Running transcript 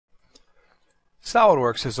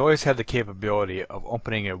SOLIDWORKS has always had the capability of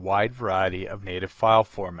opening a wide variety of native file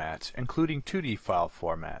formats, including 2D file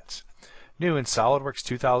formats. New in SOLIDWORKS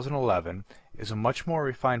 2011 is a much more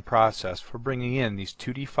refined process for bringing in these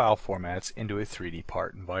 2D file formats into a 3D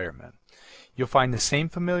part environment. You'll find the same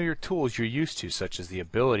familiar tools you're used to, such as the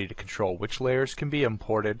ability to control which layers can be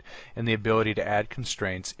imported and the ability to add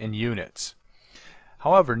constraints in units.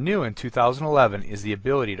 However, new in 2011 is the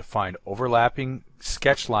ability to find overlapping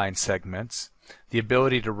sketch line segments, the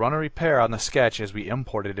ability to run a repair on the sketch as we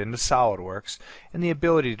import it into SOLIDWORKS, and the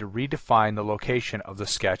ability to redefine the location of the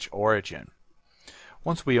sketch origin.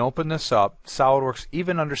 Once we open this up, SOLIDWORKS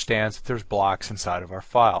even understands that there's blocks inside of our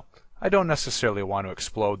file. I don't necessarily want to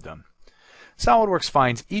explode them. SOLIDWORKS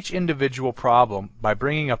finds each individual problem by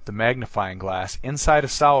bringing up the magnifying glass inside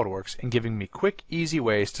of SOLIDWORKS and giving me quick, easy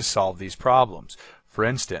ways to solve these problems. For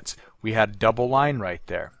instance, we had a double line right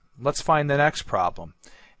there. Let's find the next problem.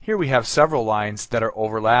 Here we have several lines that are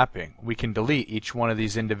overlapping. We can delete each one of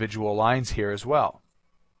these individual lines here as well.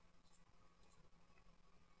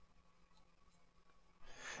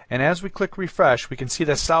 And as we click refresh, we can see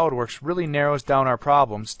that SOLIDWORKS really narrows down our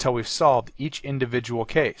problems till we've solved each individual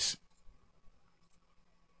case.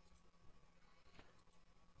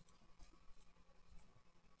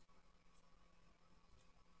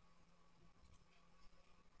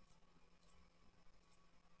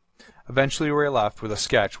 Eventually we're left with a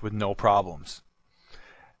sketch with no problems.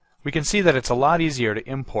 We can see that it's a lot easier to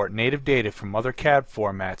import native data from other CAD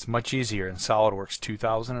formats much easier in SOLIDWORKS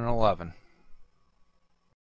 2011.